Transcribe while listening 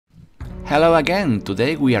Hello again,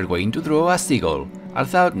 today we are going to draw a seagull,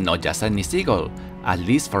 although not just any seagull, at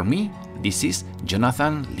least for me, this is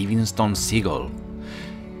Jonathan Livingston Seagull.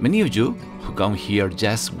 Many of you who come here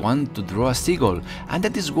just want to draw a seagull, and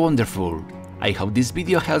that is wonderful. I hope this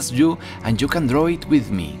video helps you and you can draw it with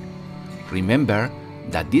me. Remember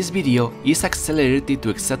that this video is accelerated to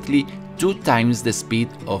exactly 2 times the speed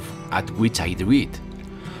at which I drew it.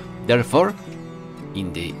 Therefore,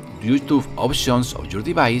 in the YouTube options of your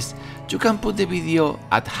device, you can put the video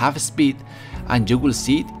at half speed and you will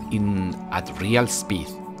see it at real speed.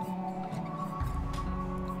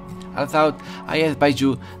 Although I advise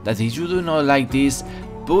you that if you do not like this,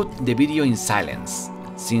 put the video in silence,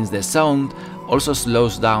 since the sound also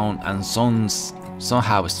slows down and sounds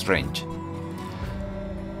somehow strange.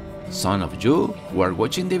 Some of you who are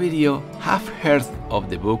watching the video have heard of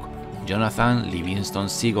the book Jonathan Livingston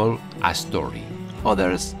Seagull, A Story.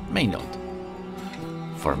 Others may not.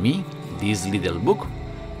 For me, this little book,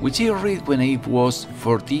 which I read when I was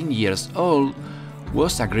 14 years old,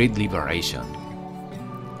 was a great liberation.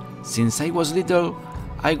 Since I was little,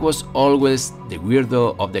 I was always the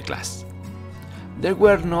weirdo of the class. There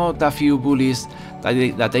were not a few bullies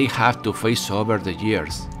that I have to face over the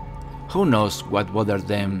years. Who knows what bothered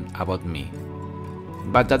them about me?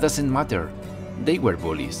 But that doesn't matter, they were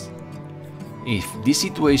bullies. If this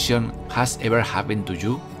situation has ever happened to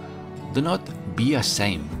you, do not be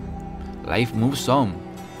ashamed. Life moves on,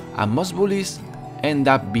 and most bullies end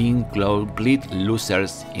up being complete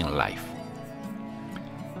losers in life.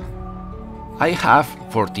 I have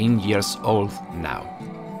 14 years old now.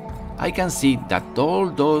 I can see that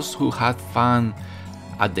all those who had fun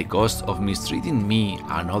at the cost of mistreating me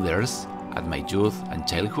and others at my youth and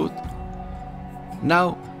childhood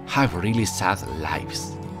now have really sad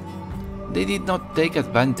lives. They did not take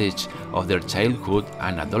advantage of their childhood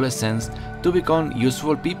and adolescence to become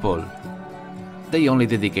useful people. They only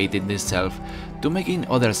dedicated themselves to making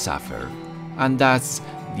others suffer, and that's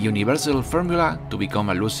the universal formula to become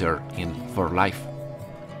a loser for life.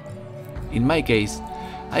 In my case,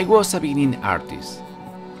 I was a beginning artist.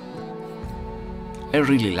 I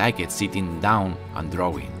really liked sitting down and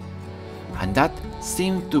drawing, and that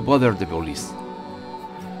seemed to bother the bullies.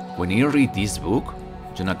 When I read this book,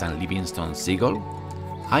 Jonathan Livingston Seagull,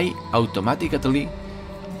 I automatically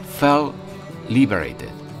felt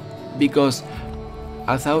liberated, because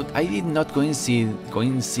although I did not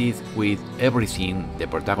coincide with everything the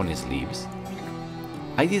protagonist lives,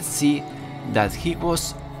 I did see that he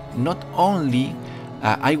was not only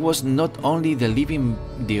I was not only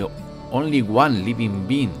the only one living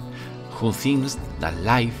being who thinks that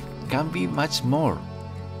life can be much more,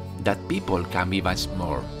 that people can be much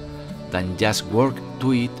more than just work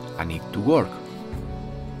to eat and eat to work.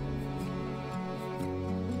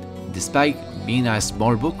 Despite being a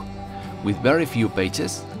small book with very few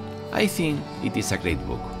pages, I think it is a great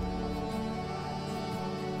book.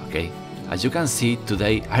 Okay, as you can see,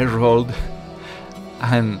 today I rolled,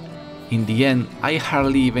 and in the end I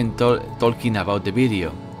hardly even talking about the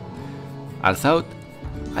video. Although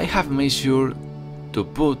I have made sure to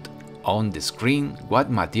put on the screen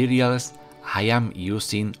what materials I am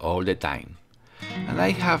using all the time, and I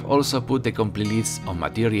have also put the complete list of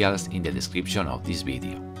materials in the description of this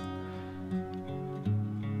video.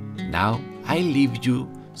 Now I leave you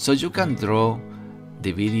so you can draw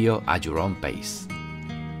the video at your own pace,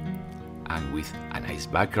 and with a nice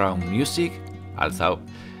background music. Although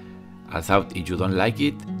if you don't like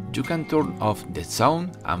it, you can turn off the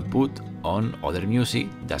sound and put on other music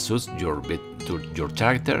that suits your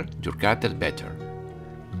character better.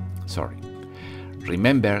 Sorry.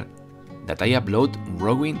 Remember that I upload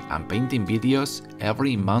drawing and painting videos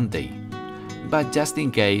every Monday, but just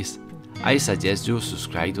in case, I suggest you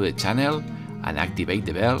subscribe to the channel and activate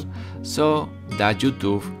the bell so that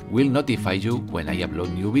YouTube will notify you when I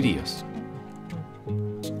upload new videos.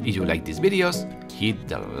 If you like these videos, hit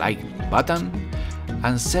the like button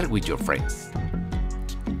and share with your friends.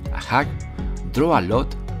 A hug, draw a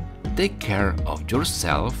lot, take care of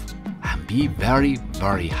yourself, and be very,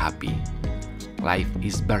 very happy. Life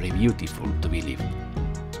is very beautiful to be lived.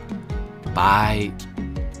 Bye.